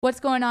What's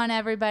going on,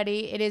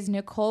 everybody? It is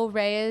Nicole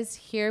Reyes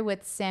here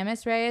with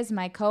Sammis Reyes,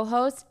 my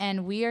co-host,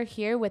 and we are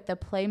here with the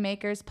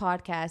Playmakers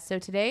podcast. So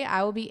today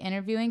I will be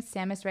interviewing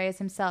Sammis Reyes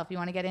himself. You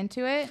want to get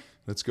into it?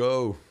 Let's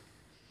go.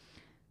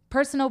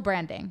 Personal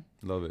branding.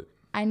 Love it.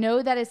 I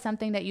know that is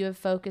something that you have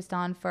focused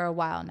on for a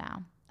while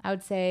now. I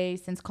would say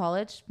since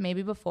college,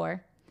 maybe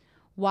before.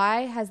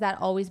 Why has that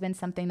always been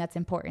something that's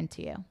important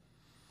to you?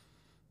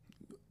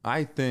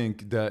 I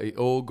think that it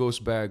all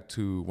goes back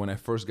to when I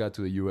first got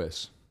to the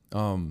U.S.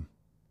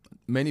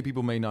 Many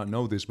people may not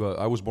know this, but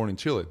I was born in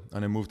Chile,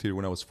 and I moved here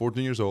when I was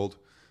 14 years old.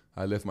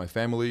 I left my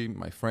family,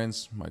 my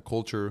friends, my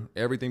culture,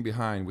 everything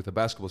behind with a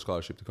basketball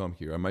scholarship to come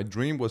here. And my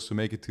dream was to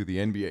make it to the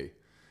NBA.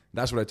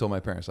 That's what I told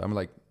my parents. I'm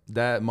like,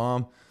 Dad,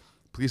 Mom,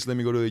 please let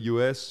me go to the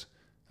U.S.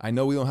 I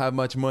know we don't have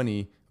much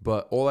money,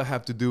 but all I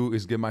have to do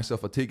is get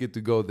myself a ticket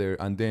to go there,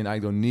 and then I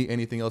don't need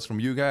anything else from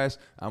you guys.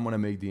 I'm going to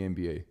make the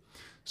NBA.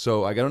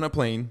 So I got on a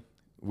plane,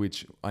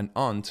 which an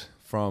aunt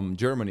from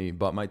Germany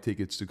bought my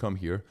tickets to come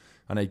here.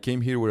 And I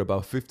came here with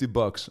about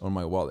 $50 on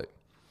my wallet.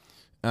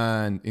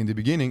 And in the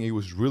beginning, it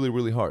was really,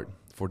 really hard.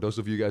 For those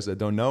of you guys that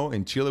don't know,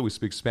 in Chile, we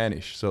speak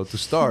Spanish. So to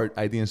start,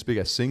 I didn't speak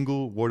a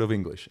single word of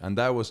English. And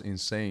that was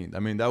insane.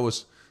 I mean, that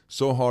was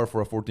so hard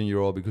for a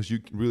 14-year-old because you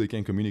really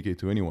can't communicate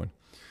to anyone.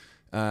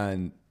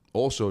 And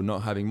also not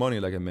having money,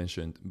 like I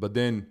mentioned. But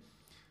then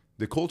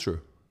the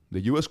culture,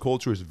 the U.S.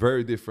 culture is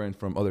very different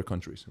from other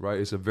countries,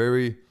 right?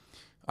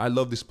 I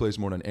love this place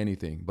more than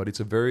anything, but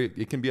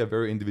it can be a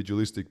very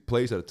individualistic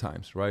place at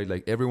times, right?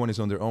 Like everyone is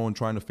on their own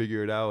trying to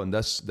figure it out. And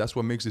that's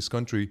what makes this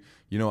country,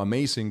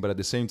 amazing. But at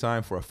the same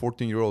time, for a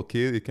 14-year-old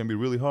kid, it can be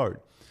really hard.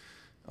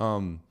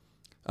 And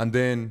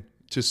then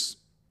just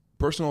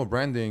personal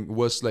branding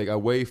was like a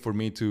way for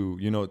me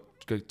to,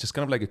 just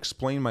kind of like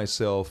explain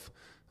myself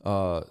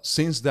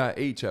since that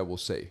age, I will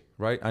say,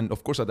 right? And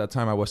of course, at that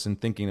time, I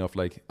wasn't thinking of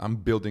like, I'm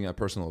building a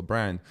personal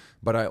brand,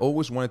 but I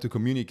always wanted to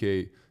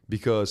communicate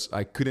because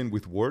I couldn't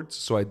with words.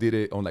 So I did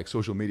it on like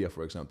social media,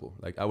 for example.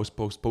 Like I was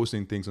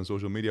posting things on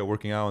social media,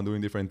 working out and doing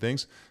different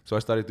things. So I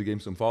started to gain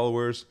some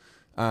followers.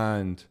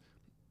 And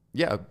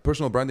yeah,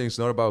 personal branding is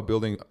not about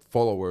building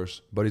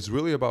followers, but it's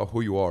really about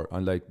who you are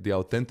and like the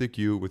authentic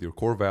you with your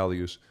core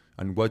values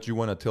and what you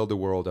want to tell the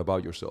world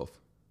about yourself.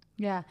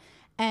 Yeah.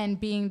 And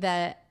being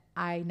that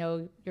I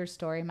know your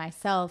story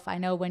myself, I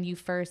know when you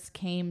first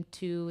came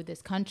to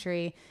this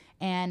country,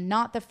 and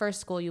not the first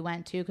school you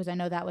went to, because I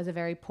know that was a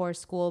very poor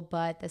school,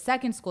 but the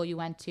second school you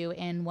went to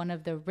in one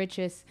of the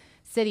richest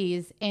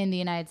cities in the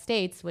United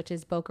States, which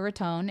is Boca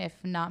Raton. If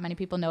not many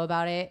people know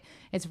about it,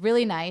 it's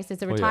really nice.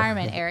 It's a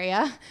retirement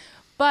area.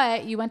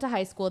 But you went to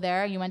high school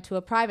there. You went to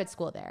a private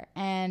school there.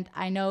 And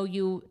I know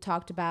you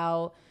talked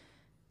about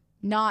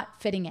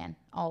not fitting in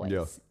always.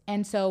 Yeah.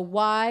 And so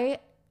why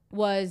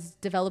was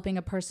developing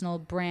a personal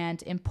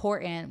brand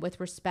important with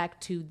respect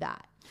to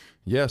that?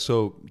 Yeah,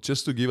 so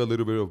just to give a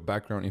little bit of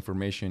background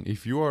information,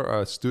 if you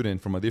are a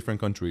student from a different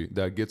country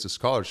that gets a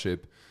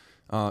scholarship,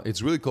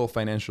 it's really called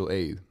financial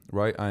aid,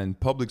 right? And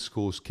public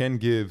schools can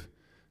give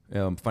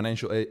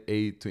financial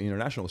aid to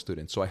international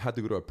students. So I had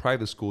to go to a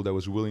private school that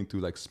was willing to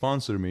like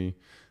sponsor me,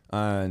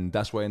 and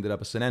that's why I ended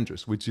up at St.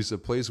 Andrews, which is a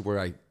place where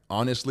I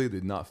honestly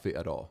did not fit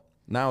at all.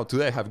 Now,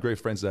 today I have great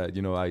friends that,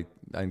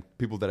 and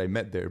people that I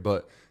met there,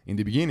 but in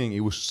the beginning,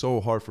 it was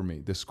so hard for me.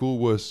 The school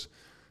was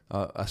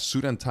a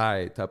suit and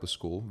tie type of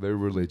school, very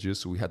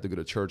religious. So we had to go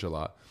to church a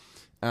lot.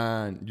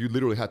 And you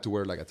literally had to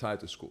wear like a tie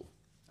to school.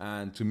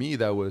 And to me,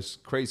 that was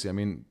crazy. I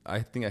mean,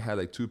 I think I had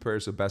like 2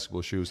 pairs of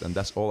basketball shoes and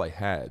that's all I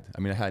had. I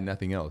mean, I had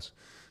nothing else.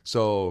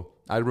 So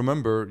I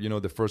remember,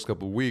 the first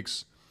couple of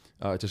weeks,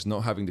 just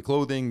not having the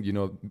clothing,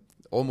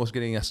 almost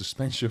getting a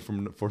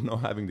suspension for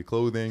not having the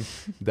clothing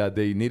that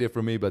they needed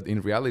from me. But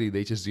in reality,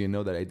 they just didn't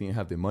know that I didn't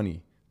have the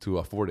money to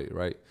afford it,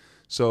 right?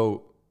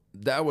 So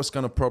that was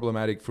kind of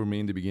problematic for me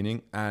in the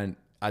beginning. And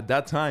at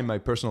that time, my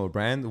personal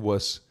brand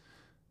was,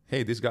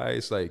 hey, this guy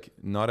is like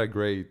not a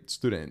great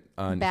student.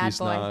 And Bad he's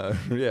boy. not,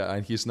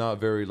 and he's not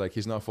very like,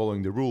 he's not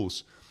following the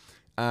rules.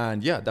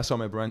 And yeah, that's how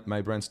my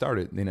brand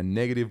started in a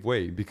negative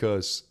way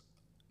because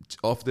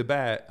off the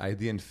bat, I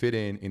didn't fit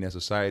in a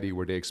society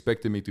where they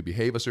expected me to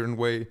behave a certain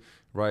way,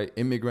 right?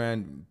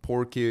 Immigrant,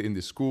 poor kid in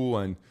the school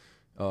and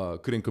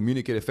couldn't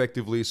communicate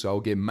effectively. So I'll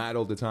get mad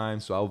all the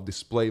time. So I'll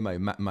display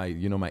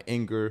my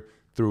anger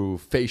through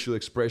facial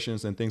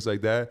expressions and things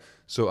like that.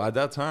 So at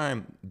that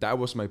time, that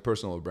was my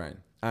personal brand.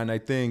 And I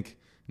think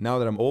now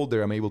that I'm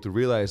older, I'm able to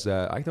realize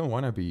that I don't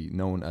want to be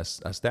known as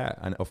that.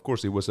 And of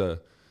course, it was a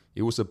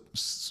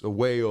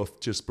way of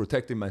just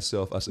protecting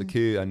myself as a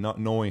kid and not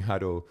knowing how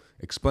to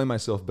explain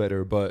myself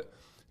better. But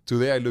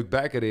today I look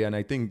back at it and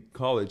I think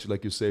college,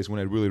 like you say, is when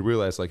I really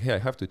realized like, hey, I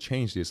have to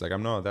change this. Like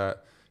I'm not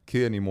that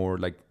kid anymore.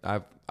 Like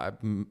I've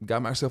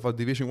got myself a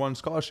Division I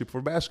scholarship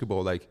for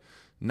basketball. Like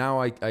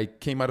now I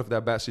came out of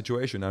that bad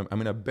situation.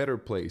 I'm in a better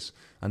place.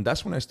 And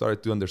that's when I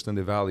started to understand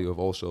the value of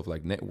also of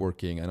like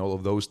networking and all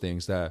of those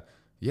things that,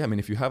 yeah, I mean,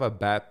 if you have a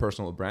bad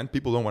personal brand,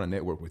 people don't want to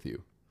network with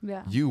you.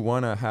 Yeah. You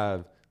want to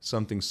have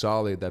something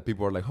solid that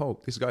people are like, oh,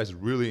 this guy's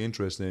really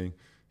interesting.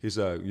 He's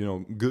a,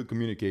 good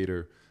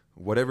communicator.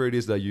 whatever it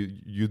is that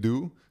you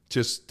do,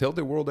 just tell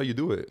the world that you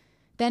do it.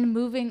 Then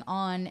moving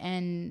on,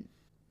 and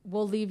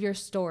we'll leave your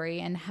story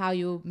and how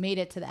you made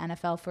it to the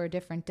NFL for a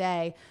different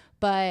day.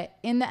 But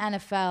in the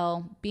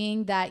NFL,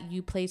 being that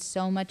you place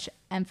so much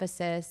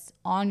emphasis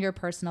on your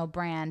personal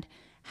brand,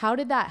 how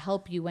did that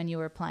help you when you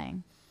were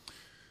playing?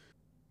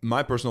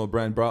 My personal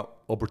brand brought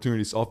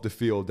opportunities off the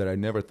field that I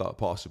never thought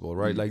possible,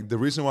 right? Like the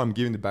reason why I'm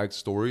giving the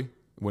backstory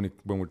when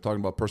we're talking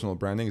about personal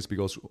branding is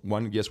because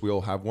one, yes, we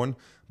all have one,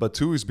 but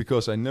two is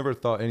because I never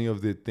thought any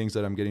of the things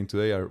that I'm getting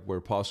today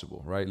were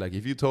possible, right? Like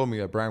if you told me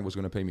a brand was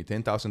going to pay me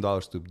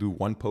 $10,000 to do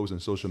one post on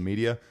social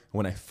media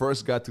when I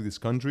first got to this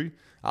country,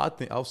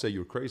 I'll say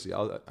you're crazy.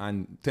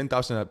 And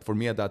 10,000 for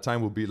me at that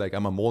time would be like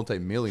I'm a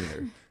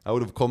multi-millionaire. I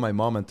would have called my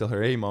mom and tell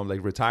her, hey mom,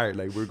 like retire,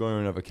 like we're going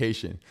on a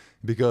vacation,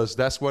 because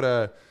that's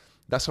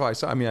how I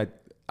saw. I mean,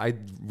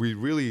 we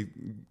really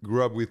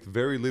grew up with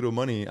very little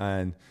money,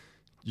 and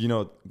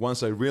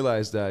once I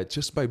realized that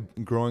just by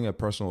growing a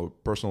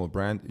personal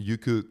brand, you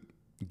could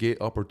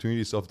get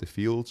opportunities off the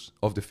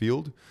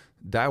field.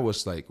 That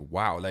was like,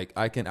 wow, like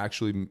I can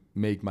actually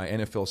make my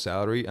NFL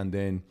salary and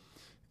then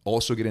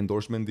also get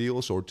endorsement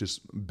deals or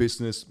just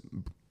business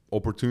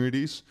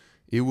opportunities.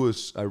 It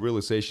was a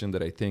realization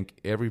that I think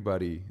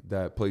everybody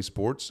that plays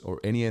sports or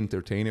any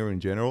entertainer in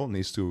general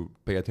needs to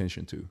pay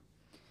attention to.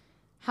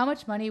 How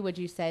much money would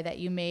you say that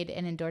you made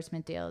in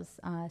endorsement deals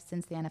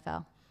since the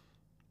NFL?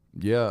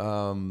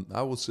 Yeah,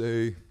 I would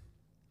say,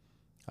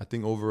 I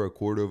think over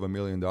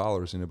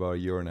 $250,000 in about a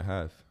year and a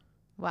half.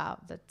 Wow,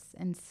 that's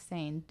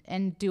insane.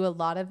 And do a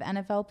lot of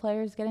NFL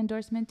players get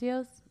endorsement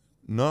deals?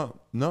 Not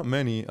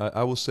many.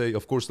 I will say,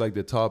 of course, like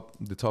the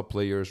top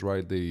players,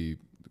 right? The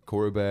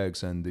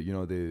quarterbacks and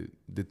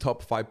the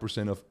top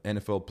 5% of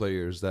NFL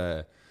players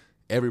that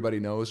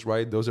everybody knows,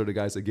 right? Those are the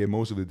guys that get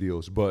most of the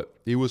deals. But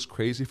it was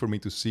crazy for me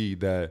to see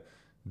that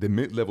the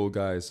mid-level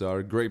guys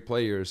are great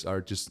players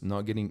are just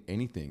not getting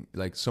anything.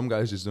 Like some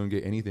guys just don't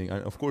get anything.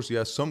 And of course,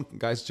 yeah, some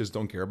guys just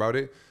don't care about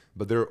it,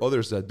 but there are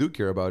others that do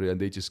care about it and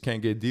they just can't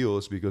get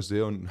deals because they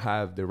don't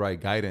have the right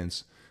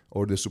guidance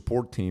or the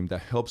support team that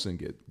helps them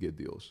get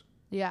deals.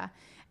 Yeah.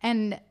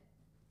 And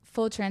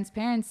full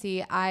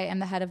transparency, I am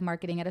the head of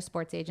marketing at a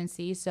sports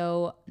agency.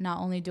 So not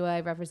only do I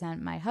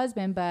represent my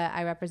husband, but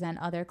I represent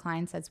other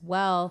clients as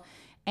well.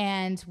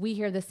 And we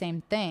hear the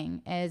same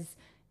thing is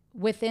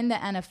within the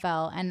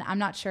NFL, and I'm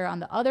not sure on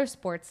the other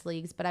sports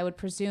leagues, but I would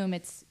presume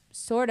it's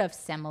sort of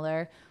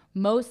similar.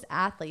 Most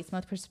athletes,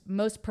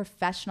 most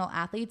professional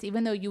athletes,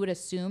 even though you would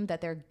assume that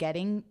they're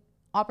getting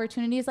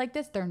opportunities like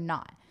this, they're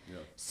not. Yeah.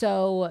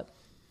 So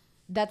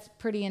that's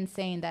pretty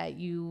insane that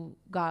you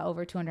got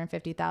over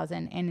 $250,000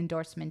 in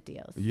endorsement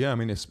deals. Yeah, I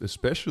mean,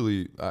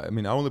 especially, I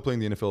only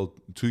played in the NFL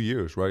 2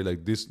 years, right?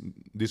 Like this,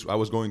 I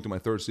was going to my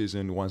third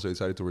season once I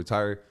decided to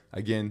retire.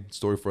 Again,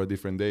 story for a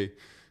different day.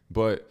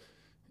 But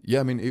yeah,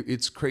 I mean,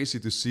 it's crazy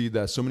to see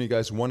that so many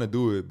guys want to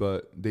do it,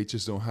 but they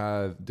just don't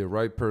have the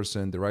right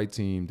person, the right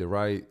team, the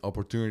right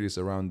opportunities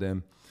around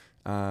them.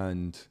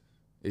 And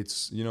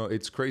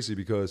it's crazy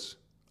because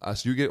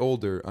as you get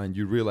older and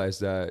you realize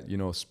that,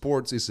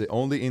 sports is the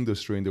only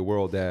industry in the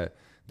world that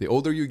the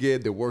older you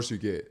get, the worse you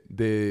get.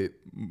 The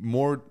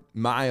more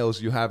miles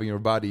you have in your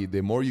body,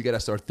 the more you got to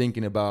start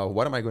thinking about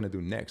what am I going to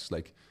do next?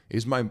 Like,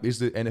 is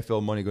the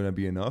NFL money going to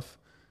be enough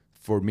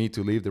for me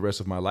to live the rest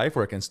of my life,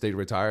 or I can stay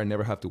retired and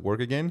never have to work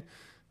again?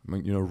 I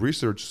mean,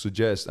 research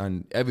suggests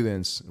and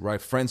evidence,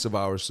 right? Friends of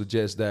ours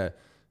suggest that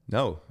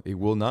no, it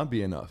will not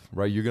be enough,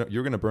 right?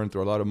 You're gonna burn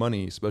through a lot of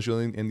money,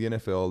 especially in the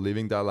NFL,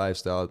 living that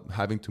lifestyle,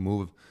 having to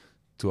move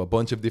to a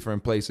bunch of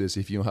different places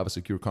if you don't have a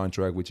secure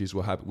contract, which is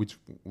what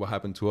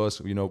happened to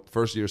us.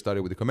 First year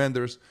started with the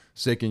Commanders,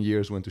 second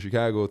years went to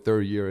Chicago,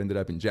 third year ended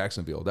up in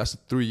Jacksonville. That's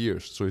 3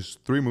 years. So it's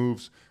 3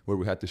 moves where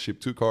we had to ship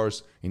 2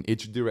 cars in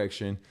each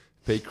direction,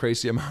 pay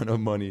crazy amount of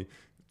money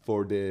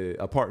for the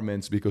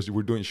apartments because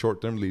we're doing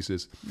short-term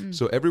leases.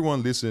 So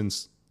everyone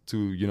listens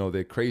to,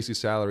 the crazy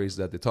salaries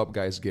that the top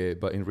guys get.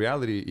 But in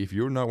reality, if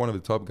you're not one of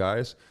the top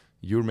guys,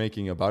 you're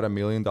making about $1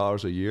 million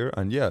a year.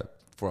 And yeah,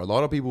 for a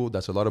lot of people,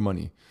 that's a lot of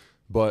money.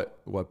 But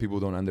what people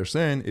don't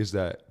understand is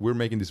that we're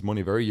making this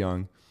money very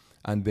young.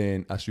 And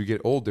then as you get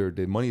older,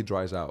 the money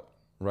dries out,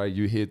 right?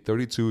 You hit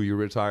 32, you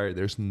retire,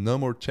 there's no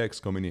more checks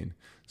coming in.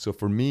 So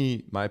for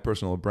me, my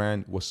personal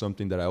brand was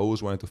something that I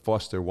always wanted to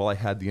foster while I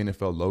had the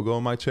NFL logo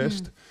on my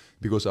chest,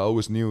 because I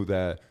always knew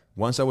that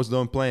once I was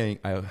done playing,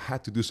 I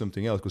had to do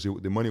something else because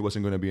the money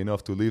wasn't going to be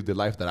enough to live the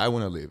life that I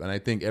want to live. And I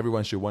think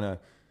everyone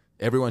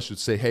should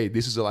say, hey,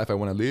 this is the life I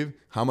want to live.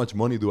 How much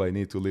money do I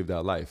need to live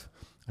that life?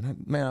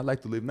 And I'd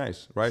like to live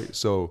nice, right?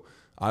 So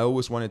I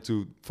always wanted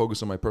to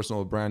focus on my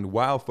personal brand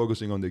while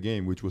focusing on the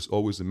game, which was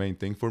always the main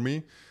thing for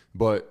me.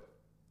 But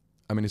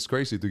I mean, it's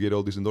crazy to get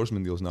all these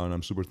endorsement deals now, and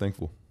I'm super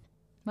thankful.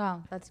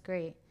 Wow, that's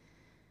great.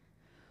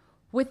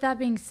 With that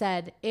being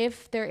said,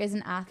 if there is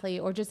an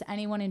athlete or just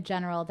anyone in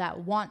general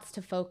that wants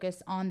to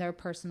focus on their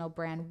personal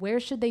brand, where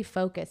should they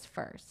focus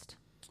first?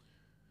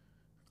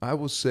 I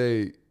would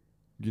say,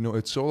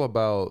 it's all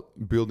about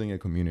building a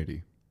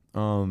community.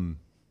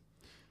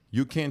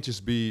 You can't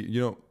just be,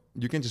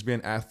 you can just be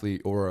an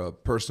athlete or a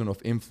person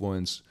of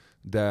influence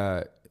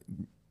that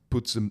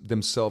puts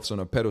themselves on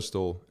a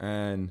pedestal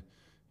and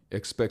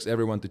expects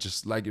everyone to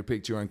just like your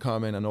picture and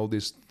comment and all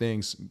these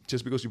things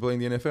just because you play in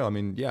the NFL. I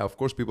mean, yeah, of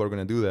course people are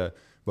going to do that.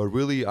 But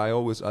really, I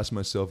always ask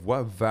myself,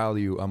 what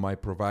value am I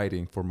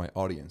providing for my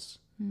audience?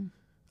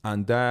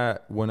 And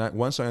that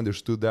once I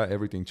understood that,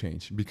 everything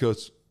changed,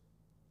 because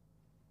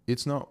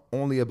it's not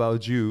only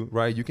about you,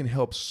 right? You can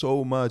help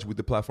so much with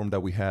the platform that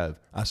we have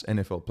as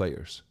NFL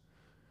players.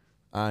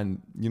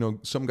 And,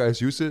 some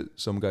guys use it,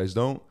 some guys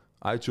don't.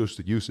 I chose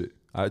to use it.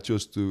 I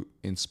chose to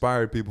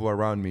inspire people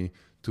around me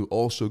to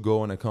also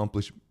go and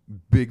accomplish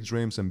big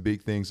dreams and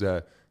big things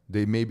that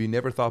they maybe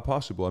never thought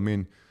possible. I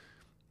mean,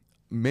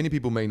 many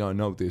people may not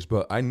know this,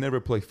 but I never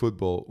played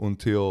football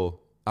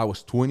until I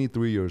was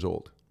 23 years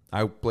old.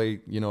 I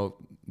played,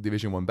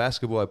 Division I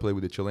basketball. I played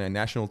with the Chilean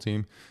national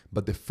team.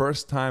 But the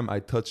first time I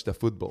touched a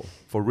football,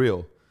 for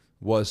real,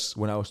 was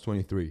when I was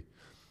 23.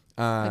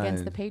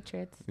 Against the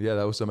Patriots. Yeah,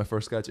 that was my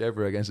first catch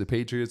ever against the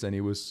Patriots. And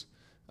it was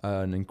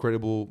an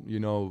incredible,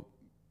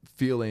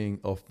 feeling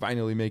of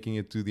finally making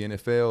it to the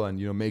NFL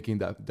and, making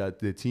that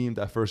the team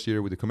that first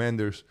year with the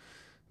Commanders.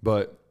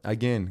 But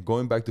again,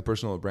 going back to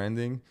personal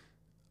branding,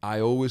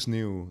 I always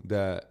knew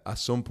that at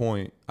some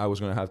point I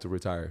was going to have to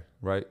retire,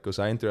 right? Because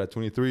I entered at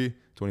 23,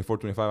 24,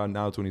 25, I'm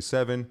now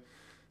 27.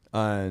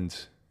 And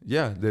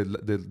yeah,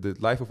 the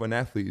life of an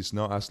athlete is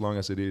not as long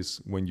as it is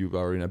when you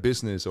are in a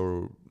business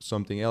or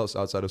something else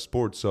outside of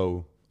sports.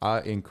 So I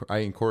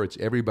encourage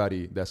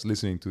everybody that's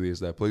listening to this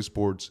that plays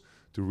sports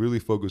to really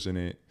focusing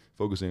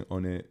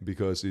on it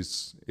because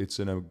it's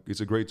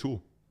a great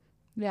tool.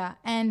 Yeah.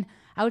 And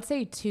I would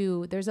say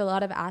too, there's a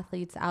lot of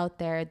athletes out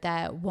there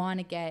that want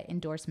to get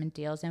endorsement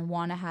deals and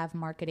want to have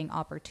marketing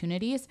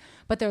opportunities,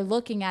 but they're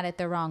looking at it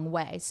the wrong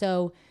way.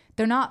 So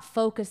they're not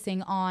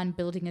focusing on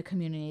building a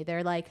community.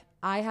 They're like,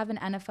 I have an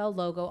NFL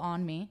logo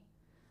on me.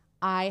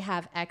 I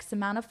have X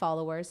amount of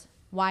followers.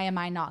 Why am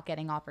I not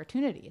getting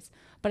opportunities?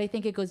 But I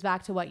think it goes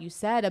back to what you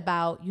said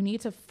about you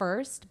need to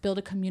first build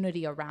a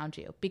community around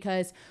you,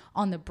 because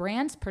on the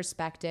brand's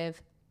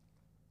perspective,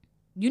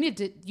 you need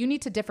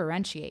to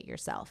differentiate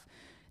yourself.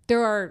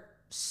 There are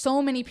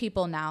so many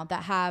people now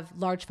that have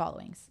large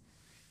followings.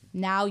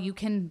 Now you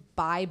can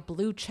buy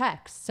blue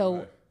checks. So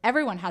right.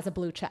 Everyone has a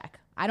blue check.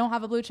 I don't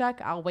have a blue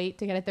check. I'll wait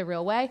to get it the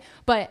real way.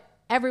 But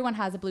everyone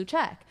has a blue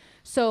check.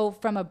 So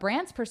from a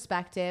brand's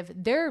perspective,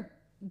 they're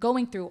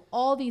going through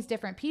all these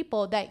different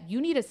people that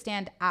you need to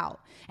stand out,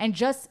 and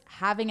just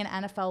having an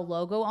NFL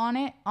logo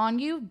on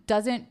you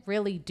doesn't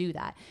really do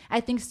that.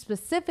 I think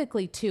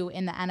specifically too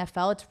in the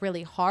NFL, it's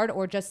really hard,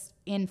 or just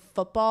in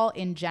football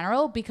in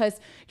general, because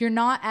you're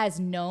not as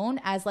known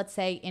as, let's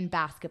say, in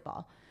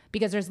basketball,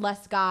 because there's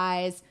less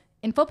guys.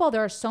 In football,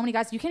 there are so many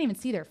guys, you can't even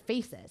see their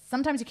faces.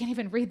 Sometimes you can't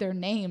even read their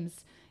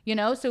names,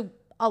 so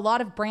a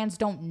lot of brands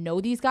don't know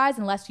these guys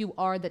unless you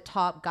are the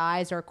top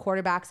guys or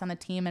quarterbacks on the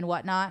team and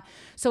whatnot.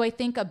 So I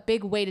think a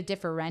big way to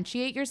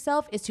differentiate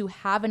yourself is to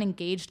have an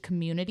engaged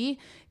community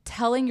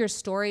telling your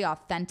story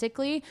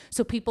authentically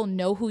so people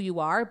know who you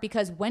are.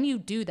 Because when you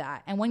do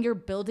that, and when you're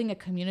building a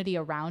community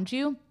around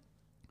you,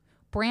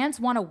 brands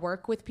want to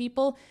work with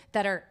people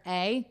that are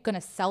going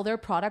to sell their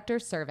product or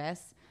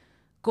service,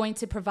 going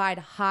to provide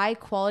high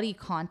quality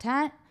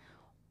content,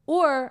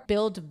 or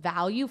build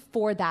value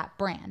for that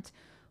brand.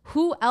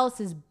 Who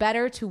else is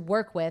better to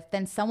work with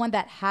than someone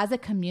that has a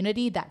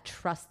community that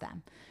trusts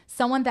them?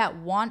 Someone that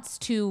wants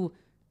to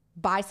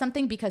buy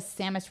something because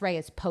Sammis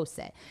Reyes posts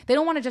it. They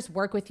don't want to just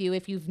work with you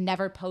if you've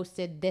never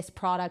posted this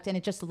product and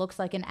it just looks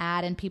like an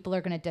ad and people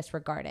are going to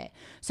disregard it.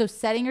 So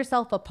setting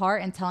yourself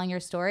apart and telling your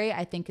story,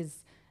 I think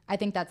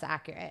that's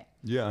accurate.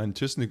 Yeah, and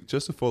just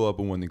to follow up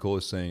on what Nicole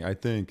is saying, I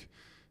think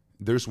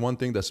there's one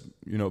thing that's,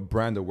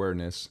 brand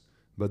awareness.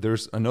 But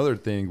there's another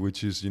thing,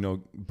 which is,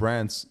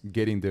 brands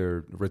getting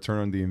their return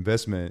on the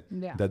investment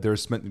that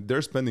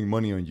they're spending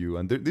money on you.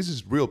 And this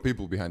is real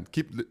people behind.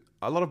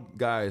 A lot of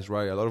guys,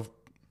 right? A lot of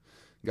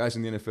guys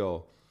in the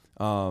NFL,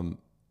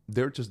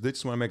 they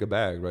just want to make a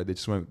bag, right? They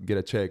just want to get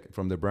a check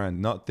from the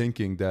brand, not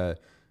thinking that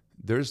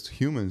there's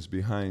humans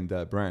behind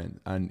that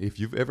brand. And if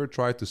you've ever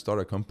tried to start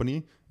a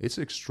company, it's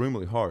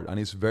extremely hard and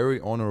it's very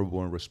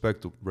honorable and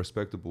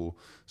respectable.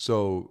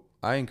 So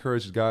I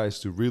encourage guys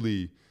to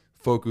really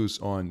focus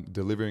on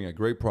delivering a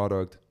great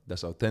product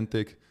that's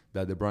authentic,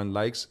 that the brand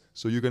likes,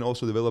 so you can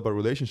also develop a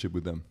relationship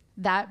with them.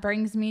 That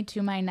brings me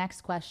to my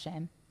next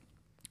question.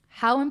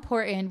 How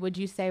important would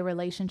you say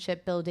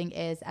relationship building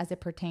is as it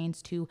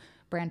pertains to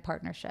brand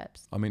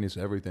partnerships? I mean, it's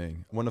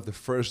everything. One of the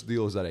first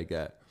deals that I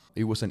got,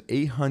 it was an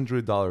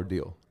 $800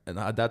 deal. And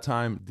at that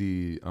time,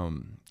 the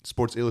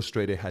Sports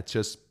Illustrated had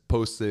just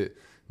posted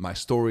my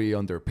story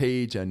on their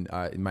page, and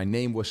my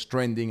name was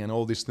trending and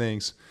all these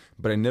things.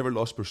 But I never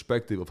lost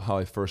perspective of how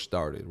I first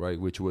started, right?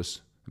 Which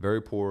was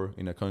very poor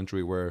in a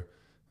country where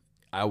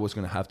I was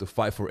going to have to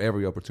fight for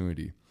every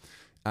opportunity.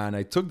 And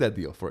I took that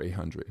deal for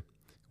 $800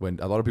 when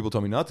a lot of people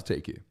told me not to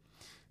take it.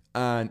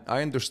 And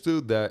I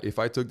understood that if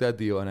I took that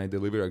deal and I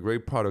delivered a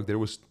great product, there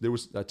was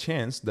a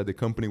chance that the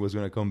company was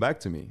going to come back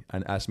to me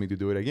and ask me to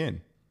do it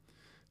again.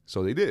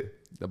 So they did.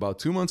 About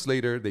 2 months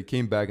later, they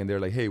came back and they're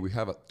like, hey, we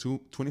have a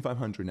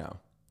 2,500 now.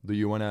 Do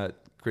you want to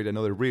create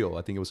another reel?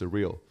 I think it was a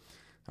reel.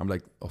 I'm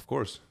like, of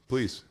course,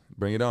 please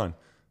bring it on.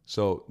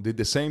 So did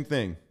the same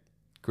thing,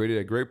 created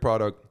a great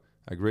product,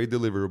 a great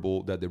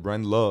deliverable that the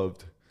brand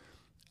loved,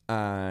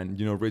 and,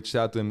 you know, reached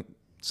out to them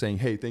saying,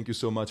 hey, thank you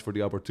so much for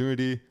the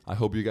opportunity. I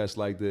hope you guys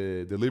like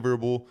the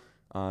deliverable,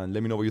 and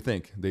let me know what you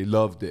think. They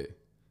loved it.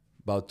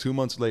 About 2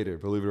 months later,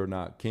 believe it or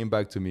not, came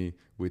back to me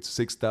with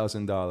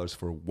 $6,000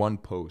 for one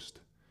post.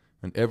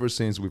 And ever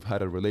since, we've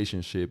had a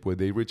relationship where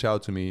they reach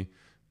out to me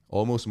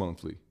almost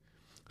monthly.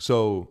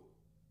 So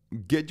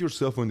get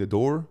yourself in the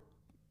door,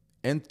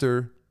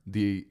 enter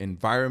the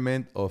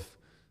environment of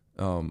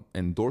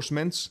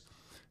endorsements,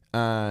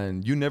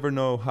 and you never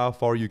know how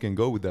far you can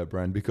go with that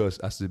brand, because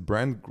as the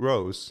brand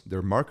grows,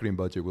 their marketing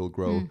budget will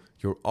grow,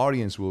 your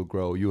audience will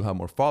grow, you'll have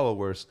more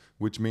followers,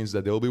 which means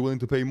that they'll be willing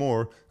to pay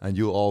more and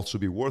you'll also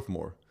be worth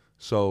more.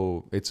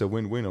 So it's a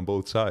win-win on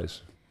both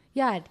sides.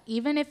 Yeah,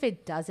 even if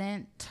it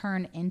doesn't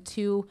turn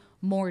into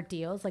more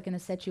deals, like in the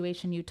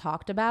situation you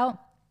talked about,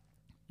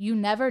 you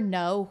never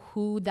know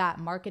who that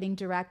marketing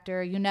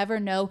director, you never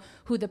know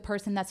who the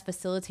person that's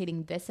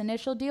facilitating this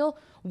initial deal,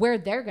 where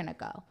they're going to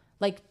go.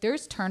 Like,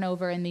 there's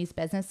turnover in these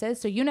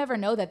businesses. So you never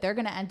know that they're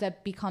going to end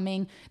up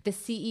becoming the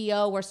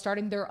CEO or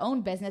starting their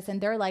own business. And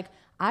they're like,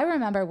 I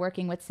remember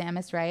working with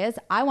Sammis Reyes.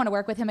 I want to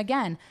work with him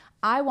again.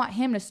 I want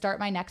him to start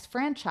my next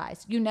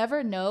franchise. You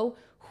never know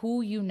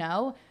who you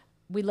know.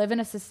 We live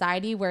in a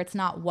society where it's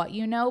not what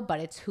you know,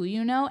 but it's who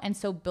you know. And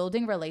so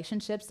building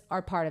relationships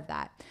are part of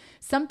that.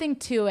 Something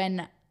too,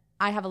 and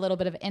I have a little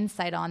bit of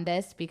insight on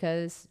this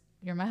because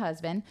you're my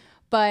husband,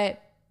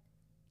 but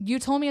you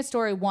told me a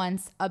story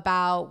once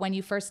about when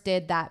you first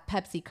did that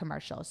Pepsi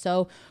commercial.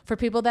 So for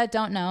people that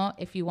don't know,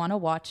 if you want to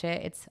watch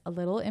it, it's a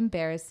little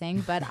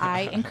embarrassing, but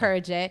I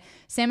encourage it.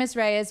 Sammis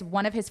Reyes,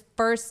 one of his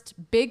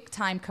first big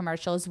time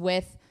commercials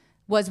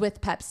was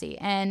with Pepsi.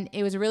 And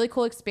it was a really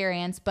cool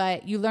experience,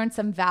 but you learned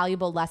some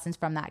valuable lessons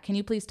from that. Can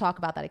you please talk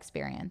about that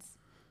experience?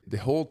 The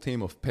whole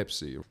team of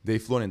Pepsi, they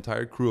flew an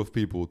entire crew of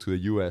people to the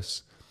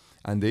US,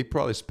 and they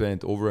probably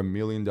spent over $1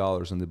 million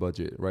on the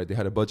budget, right? They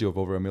had a budget of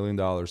over $1 million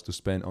to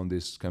spend on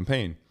this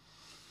campaign.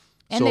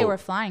 And they were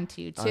flying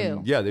to you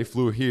too. Yeah, they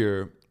flew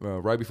here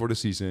right before the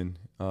season,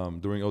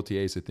 during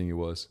OTAs, I think it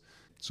was.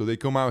 So they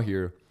come out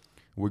here,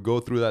 we go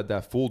through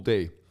that full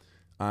day,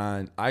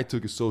 and I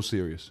took it so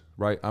serious,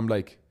 right? I'm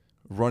like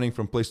running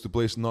from place to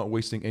place, not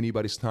wasting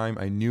anybody's time.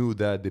 I knew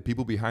that the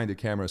people behind the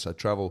cameras had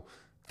traveled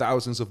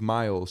thousands of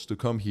miles to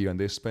come here, and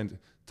they spent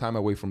time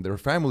away from their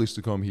families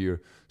to come here.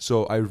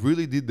 So I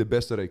really did the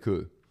best that I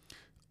could.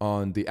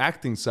 On the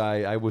acting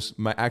side,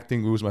 my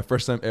acting was my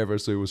first time ever,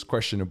 so it was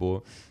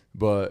questionable,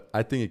 but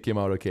I think it came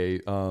out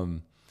okay.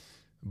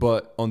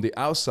 But on the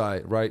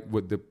outside, right,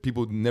 what the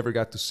people never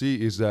got to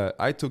see is that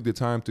I took the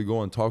time to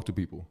go and talk to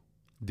people.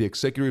 The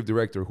executive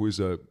director, who is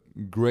a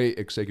great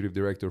executive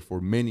director for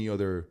many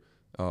other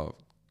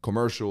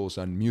commercials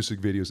and music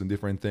videos and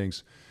different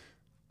things,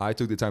 I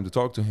took the time to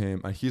talk to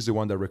him, and he's the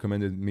one that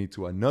recommended me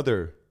to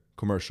another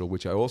commercial,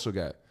 which I also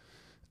got.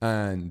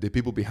 And the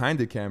people behind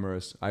the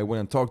cameras, I went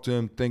and talked to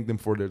them, thanked them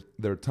for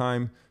their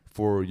time,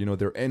 for, you know,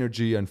 their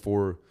energy, and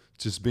for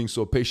just being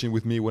so patient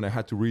with me when I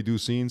had to redo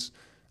scenes.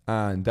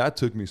 And that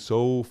took me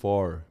so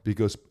far,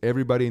 because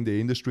everybody in the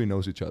industry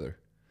knows each other.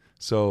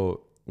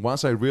 So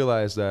once I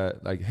realized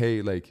that, like,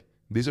 hey, like,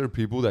 these are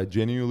people that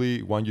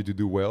genuinely want you to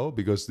do well,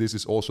 because this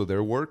is also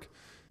their work,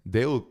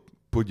 they'll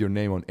put your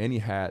name on any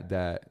hat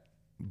that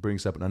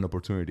brings up an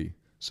opportunity.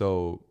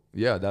 So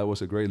yeah, that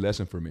was a great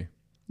lesson for me.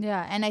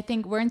 Yeah. And I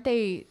think, weren't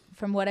they,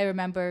 from what I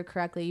remember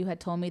correctly, you had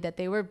told me that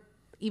they were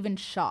even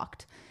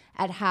shocked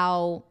at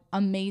how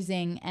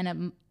amazing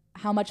and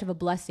how much of a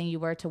blessing you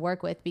were to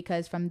work with,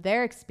 because from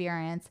their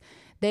experience,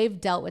 they've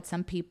dealt with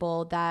some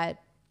people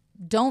that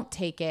don't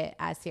take it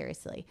as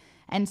seriously.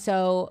 And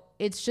so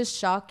it's just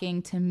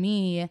shocking to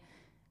me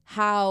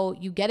how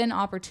you get an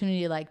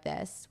opportunity like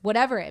this,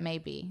 whatever it may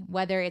be,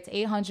 whether it's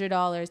 $800,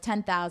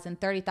 $10,000,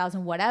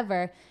 $30,000,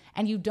 whatever,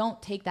 and you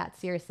don't take that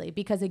seriously.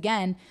 Because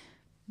again,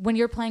 when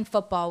you're playing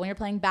football, when you're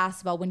playing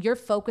basketball, when you're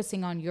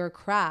focusing on your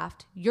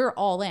craft, you're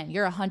all in,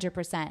 you're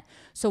 100%.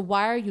 So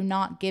why are you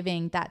not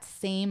giving that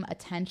same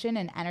attention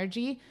and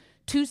energy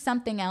to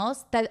something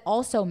else that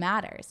also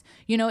matters?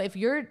 You know, if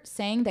you're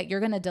saying that you're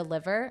going to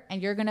deliver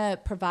and you're going to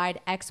provide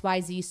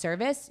XYZ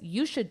service,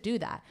 you should do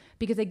that.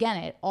 Because again,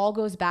 it all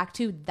goes back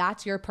to,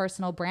 that's your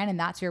personal brand and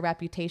that's your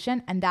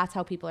reputation, and that's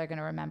how people are going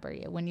to remember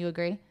you. Wouldn't you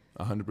agree?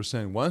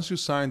 100%. Once you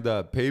sign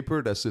that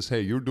paper that says,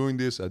 hey, you're doing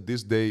this at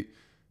this date,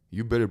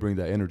 you better bring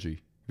that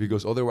energy,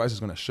 because otherwise it's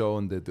going to show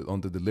on the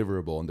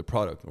deliverable, on the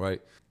product,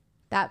 right?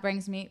 That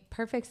brings me,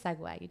 perfect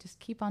segue. You just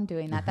keep on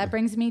doing that. That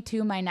brings me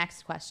to my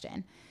next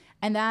question.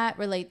 And that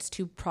relates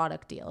to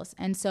product deals.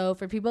 And so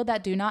for people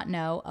that do not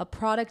know, a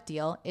product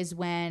deal is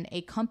when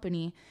a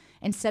company,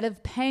 instead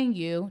of paying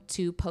you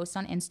to post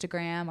on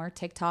Instagram or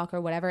TikTok or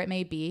whatever it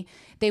may be,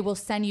 they will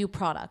send you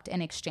product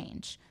in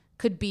exchange.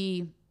 Could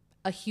be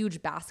a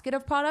huge basket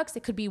of products.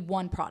 It could be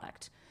one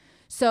product.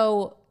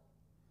 So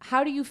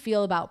how do you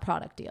feel about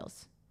product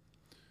deals?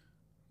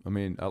 I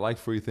mean, I like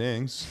free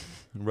things,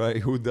 right?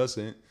 Who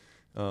doesn't?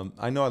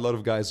 I know a lot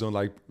of guys don't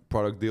like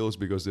product deals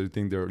because they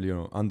think they're,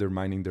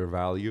 undermining their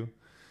value.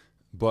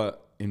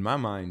 But in my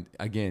mind,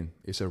 again,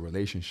 it's a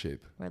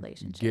relationship.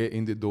 Get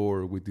in the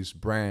door with these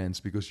brands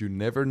because you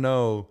never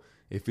know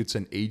if it's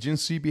an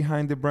agency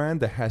behind the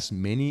brand that has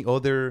many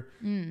other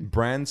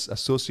brands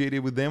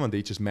associated with them and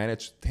they just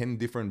manage 10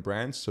 different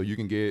brands so you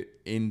can get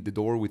in the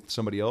door with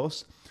somebody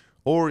else.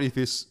 Or if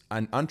it's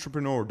an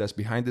entrepreneur that's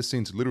behind the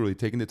scenes, literally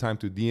taking the time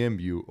to DM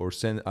you or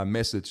send a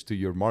message to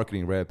your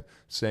marketing rep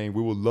saying,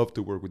 we would love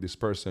to work with this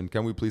person.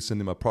 Can we please send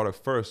them a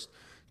product first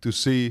to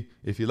see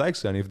if he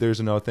likes it and if there's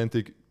an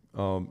authentic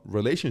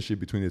relationship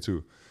between the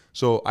two.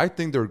 So I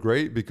think they're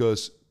great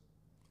because,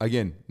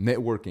 again,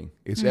 networking,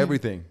 it's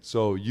everything.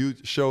 So you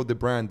show the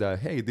brand that,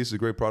 hey, this is a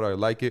great product, I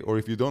like it. Or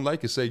if you don't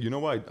like it, say, you know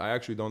what, I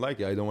actually don't like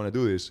it, I don't want to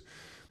do this.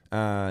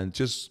 And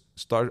just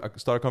start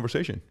a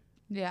conversation.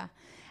 Yeah.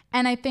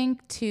 And I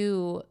think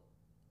too,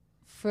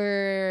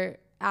 for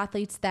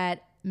athletes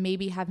that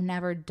maybe have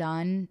never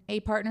done a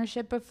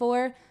partnership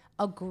before,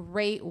 a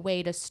great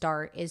way to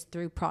start is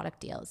through product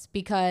deals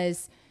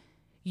because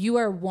you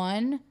are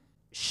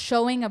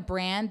showing a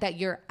brand that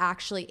you're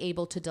actually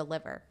able to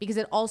deliver because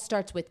it all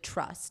starts with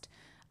trust.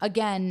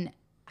 Again,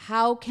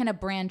 how can a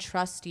brand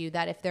trust you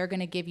that if they're going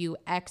to give you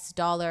X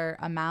dollar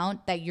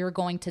amount that you're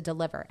going to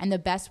deliver? And the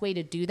best way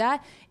to do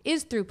that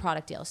is through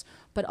product deals.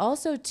 But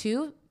also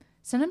too,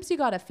 sometimes you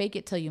got to fake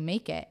it till you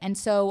make it. And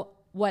so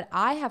what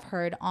I have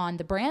heard on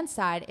the brand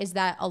side is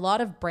that a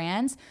lot of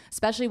brands,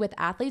 especially with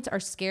athletes, are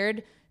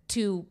scared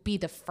to be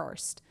the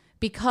first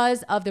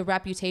because of the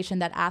reputation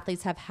that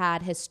athletes have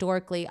had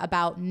historically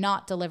about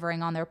not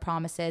delivering on their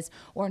promises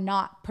or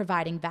not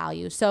providing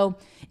value. So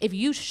if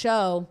you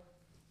show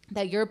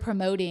that you're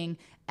promoting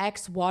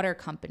X water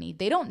company,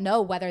 they don't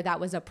know whether that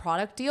was a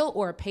product deal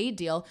or a paid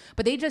deal,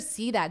 but they just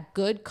see that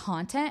good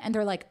content and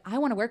they're like, I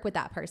want to work with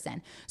that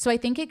person. So I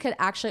think it could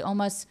actually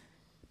almost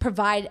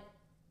provide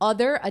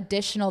other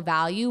additional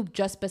value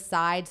just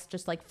besides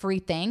just like free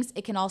things.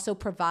 It can also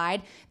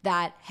provide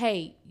that,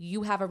 hey,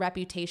 you have a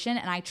reputation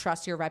and I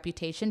trust your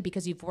reputation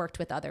because you've worked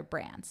with other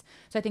brands.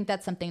 So I think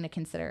that's something to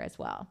consider as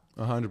well.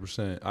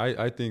 100%.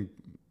 I think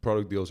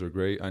product deals are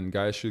great and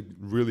guys should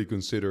really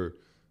consider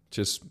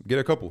just get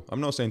a couple.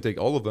 I'm not saying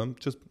take all of them.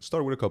 Just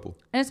start with a couple.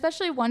 And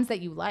especially ones that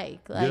you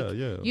like.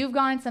 Yeah. You've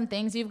gotten some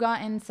things. You've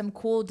gotten some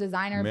cool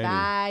designer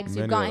bags.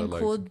 You've gotten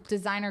cool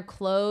designer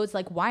clothes.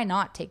 Like, why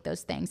not take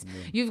those things?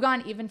 Yeah. You've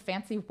gotten even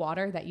fancy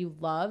water that you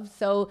love.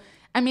 So,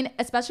 I mean,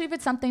 especially if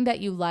it's something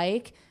that you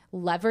like,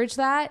 leverage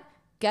that.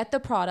 Get the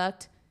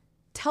product.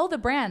 Tell the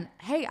brand,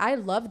 hey, I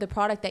love the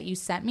product that you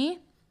sent me.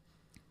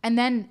 And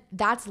then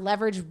that's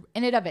leverage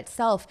in and of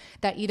itself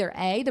that either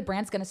A, the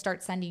brand's going to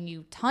start sending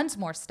you tons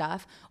more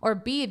stuff, or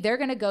B, they're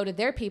going to go to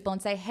their people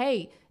and say,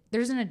 hey,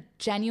 there's a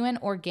genuine,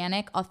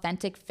 organic,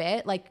 authentic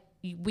fit. Like,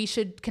 we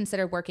should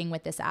consider working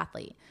with this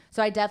athlete.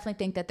 So I definitely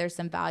think that there's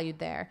some value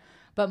there.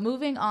 But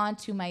moving on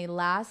to my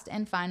last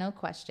and final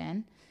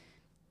question,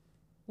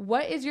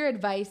 what is your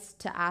advice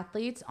to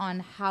athletes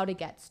on how to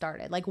get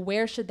started? Like,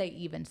 where should they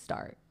even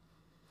start?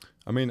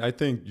 I mean, I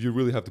think you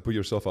really have to put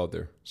yourself out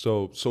there.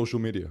 So social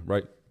media,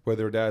 right?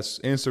 Whether that's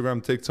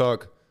Instagram,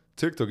 TikTok.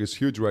 TikTok is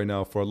huge right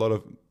now for a lot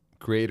of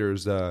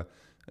creators.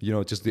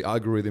 Just the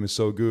algorithm is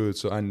so good.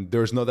 So, and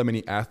there's not that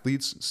many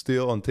athletes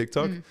still on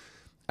TikTok.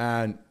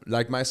 And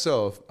like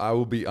myself, I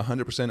will be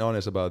 100%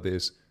 honest about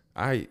this.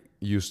 I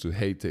used to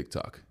hate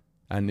TikTok.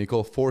 And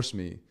Nicole forced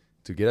me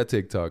to get a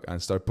TikTok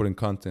and start putting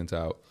content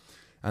out.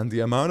 And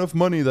the amount of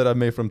money that I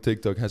made from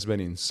TikTok has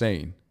been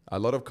insane. A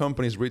lot of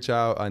companies reach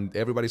out and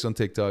everybody's on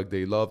TikTok.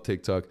 They love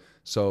TikTok.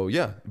 So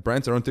yeah,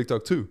 brands are on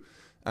TikTok too.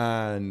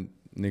 And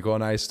Nicole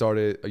and I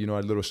started, a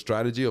little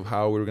strategy of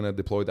how we were going to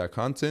deploy that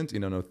content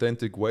in an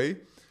authentic way.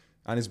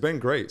 And it's been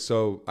great.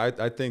 So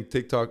I think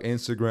TikTok,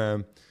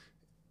 Instagram,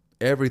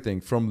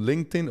 everything from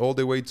LinkedIn all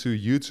the way to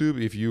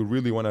YouTube. If you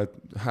really want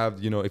to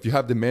have, if you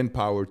have the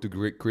manpower to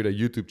create a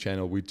YouTube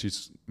channel, which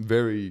is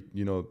very,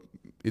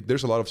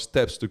 there's a lot of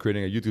steps to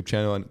creating a YouTube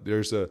channel. And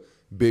there's a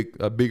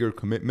bigger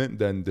commitment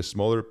than the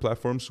smaller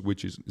platforms,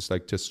 which is it's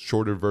like just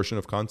shorter version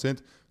of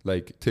content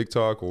like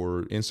TikTok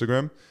or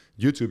Instagram.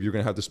 YouTube, you're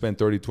going to have to spend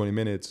 30, 20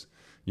 minutes,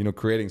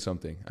 creating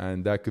something.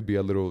 And that could be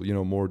a little,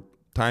 more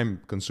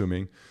time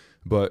consuming.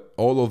 But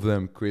all of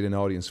them create an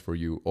audience for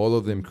you. All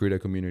of them create a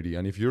community.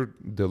 And if you're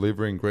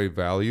delivering great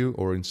value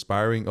or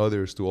inspiring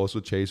others to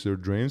also chase their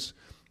dreams,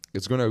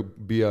 it's going to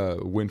be a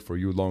win for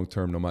you long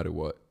term, no matter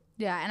what.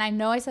 Yeah. And I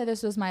know I said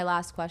this was my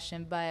last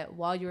question, but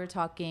while you were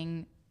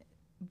talking,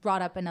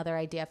 brought up another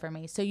idea for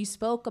me. So you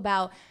spoke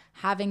about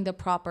having the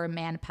proper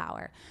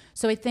manpower.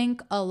 So I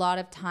think a lot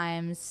of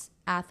times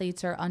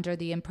athletes are under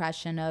the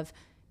impression of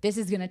this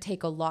is going to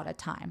take a lot of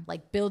time,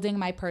 like building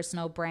my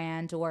personal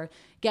brand or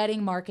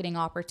getting marketing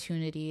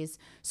opportunities.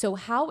 So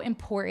how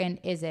important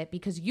is it?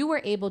 Because you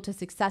were able to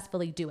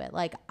successfully do it.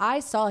 Like, I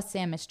saw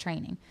Sammis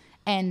training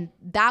and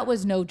that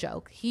was no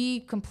joke. He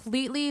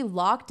completely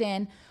locked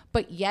in,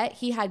 but yet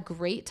he had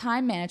great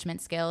time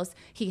management skills.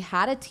 He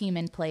had a team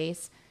in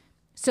place.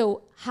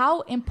 So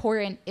how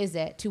important is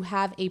it to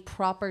have a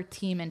proper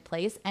team in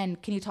place?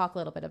 And can you talk a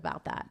little bit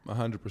about that?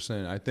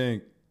 100%. I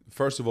think,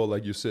 first of all,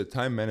 like you said,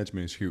 time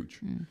management is huge.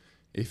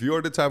 If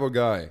you're the type of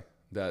guy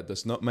that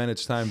does not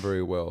manage time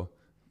very well,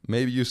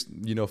 maybe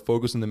you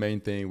focus on the main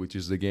thing, which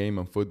is the game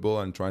and football,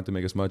 and trying to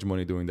make as much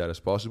money doing that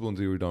as possible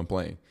until you're done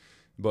playing.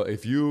 But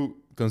if you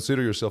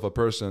consider yourself a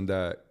person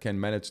that can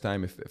manage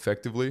time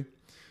effectively,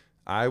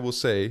 I will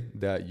say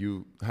that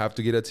you have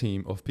to get a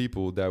team of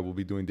people that will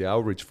be doing the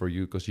outreach for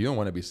you, because you don't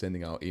want to be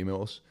sending out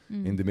emails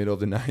in the middle of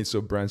the night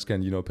so brands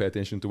can, pay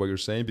attention to what you're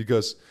saying.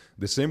 Because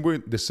the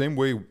same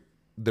way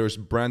there's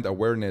brand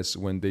awareness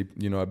when they,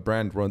 a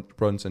brand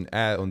runs an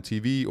ad on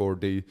TV, or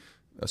they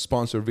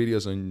sponsor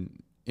videos on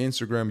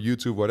Instagram,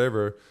 YouTube,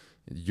 whatever,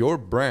 your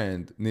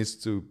brand needs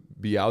to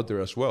be out there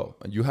as well.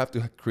 And you have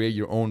to create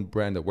your own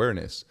brand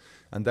awareness.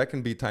 And that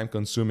can be time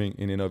consuming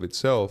in and of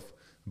itself.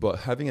 But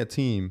having a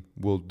team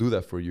will do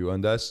that for you.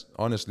 And that's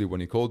honestly what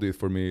Nicole did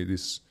for me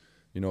this,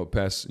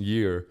 past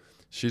year.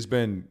 She's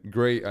been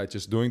great at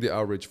just doing the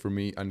outreach for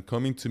me and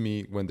coming to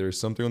me when there's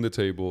something on the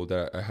table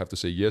that I have to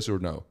say yes or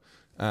no.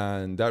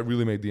 And that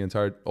really made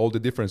all the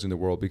difference in the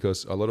world,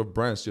 because a lot of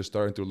brands just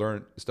start to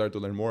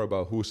learn more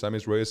about who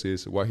Sammis Reyes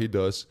is, what he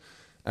does,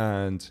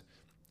 and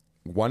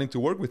wanting to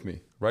work with me,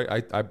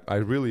 right?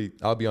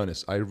 I'll be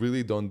honest, I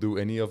really don't do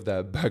any of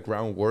that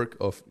background work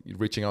of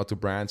reaching out to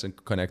brands and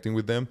connecting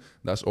with them.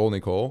 That's all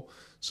Nicole.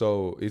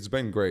 So it's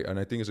been great. And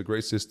I think it's a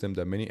great system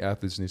that many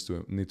athletes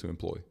need to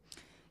employ.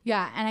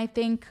 Yeah. And I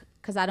think,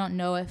 because I don't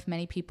know if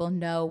many people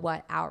know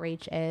what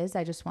outreach is,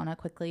 I just want to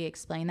quickly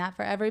explain that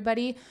for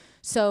everybody.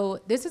 So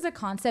this is a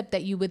concept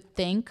that you would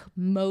think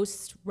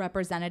most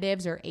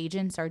representatives or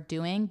agents are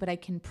doing, but I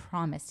can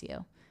promise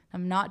you,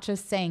 I'm not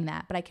just saying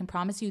that, but I can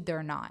promise you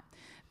they're not.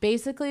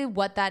 Basically,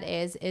 what that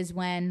is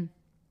when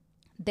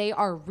they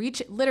are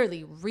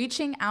literally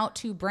reaching out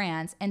to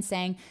brands and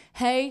saying,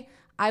 hey,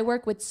 I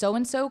work with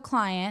so-and-so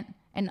client.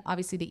 And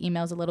obviously the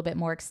email is a little bit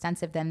more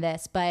extensive than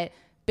this, but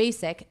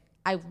basic.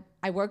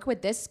 I work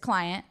with this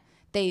client.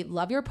 They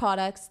love your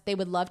products. They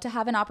would love to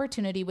have an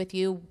opportunity with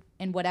you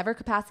in whatever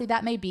capacity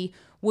that may be.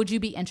 Would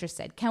you be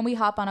interested? Can we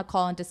hop on a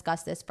call and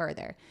discuss this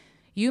further?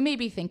 You may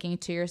be thinking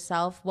to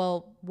yourself,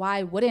 well,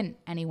 why wouldn't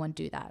anyone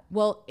do that?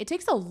 Well, it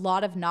takes a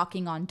lot of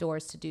knocking on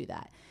doors to do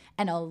that,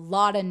 and a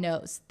lot of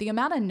no's. The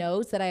amount of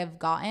no's that I have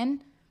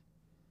gotten,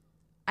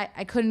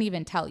 I couldn't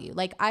even tell you.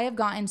 Like, I have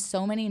gotten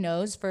so many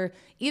no's for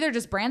either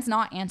just brands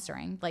not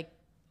answering, like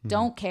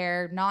don't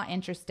care, not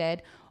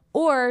interested,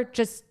 or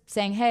just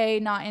saying, hey,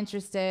 not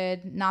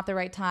interested, not the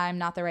right time,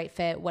 not the right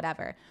fit,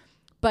 whatever.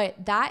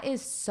 But that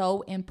is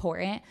so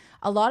important.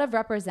 A lot of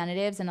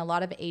representatives and a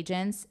lot of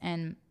agents,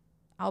 and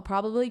I'll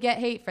probably get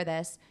hate for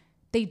this,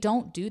 they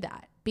don't do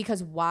that.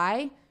 Because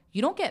why?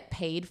 You don't get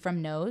paid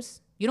from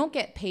no's. You don't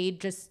get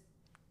paid just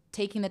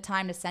taking the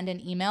time to send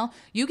an email.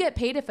 You get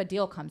paid if a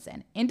deal comes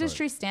in.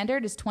 Industry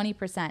standard is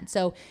 20%.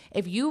 So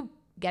if you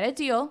get a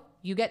deal,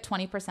 you get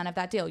 20% of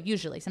that deal.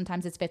 Usually,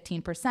 sometimes it's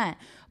 15%.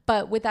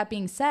 But with that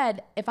being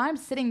said, if I'm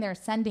sitting there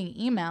sending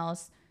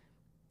emails,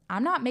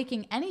 I'm not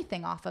making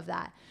anything off of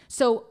that.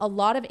 So a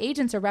lot of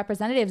agents or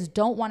representatives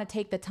don't want to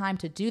take the time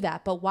to do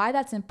that. But why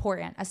that's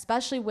important,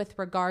 especially with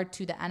regard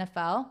to the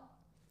NFL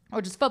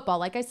or just football,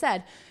 like I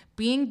said,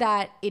 being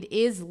that it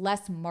is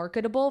less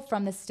marketable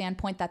from the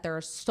standpoint that there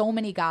are so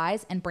many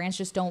guys and brands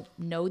just don't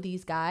know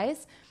these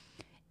guys.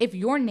 If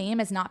your name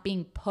is not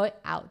being put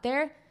out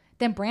there,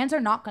 then brands are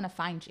not going to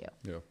find you.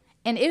 Yeah.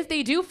 And if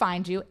they do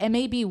find you, it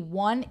may be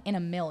 1 in a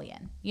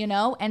million,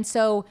 And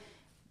so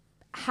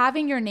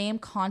having your name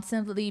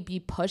constantly be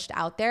pushed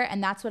out there,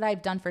 and that's what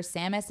I've done for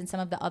Sammis and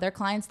some of the other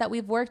clients that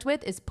we've worked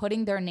with, is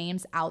putting their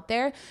names out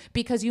there,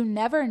 because you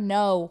never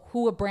know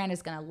who a brand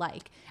is going to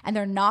like, and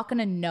they're not going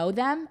to know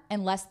them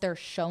unless they're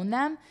shown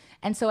them.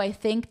 And so I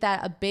think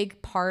that a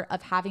big part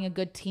of having a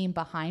good team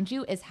behind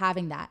you is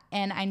having that.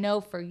 And I know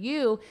for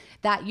you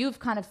that you've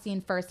kind of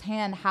seen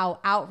firsthand how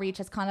outreach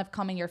has kind of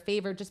come in your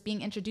favor, just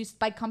being introduced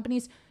by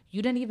companies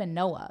you didn't even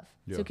know of.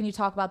 Yeah. So can you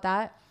talk about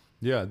that?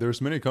 Yeah, there's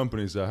many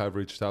companies that have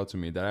reached out to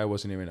me that I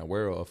wasn't even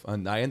aware of,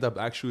 and I end up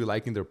actually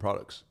liking their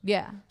products.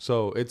 Yeah.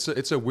 So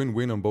it's a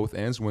win-win on both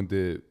ends when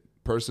the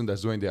person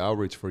that's doing the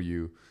outreach for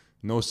you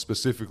knows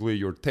specifically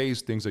your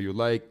taste, things that you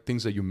like,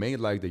 things that you may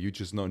like that you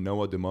just don't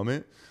know at the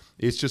moment.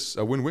 It's just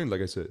a win-win, like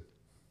I said.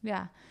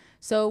 Yeah.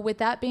 So with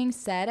that being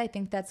said, I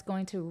think that's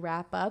going to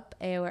wrap up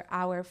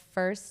our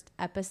first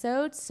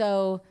episode.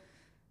 So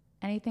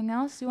anything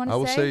else you want to say?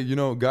 I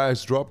will say,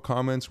 guys, drop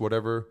comments,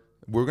 whatever.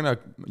 We're going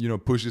to,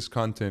 push this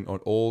content on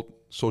all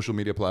social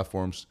media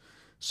platforms.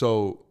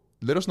 So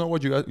let us know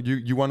what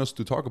you want us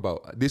to talk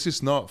about. This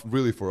is not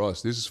really for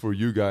us. This is for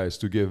you guys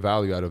to get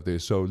value out of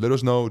this. So let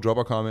us know, drop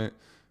a comment,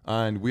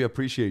 and we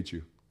appreciate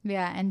you.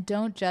 Yeah, and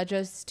don't judge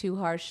us too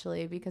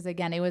harshly because,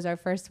 again, it was our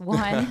first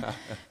one.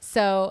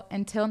 So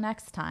until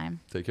next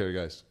time. Take care,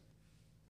 guys.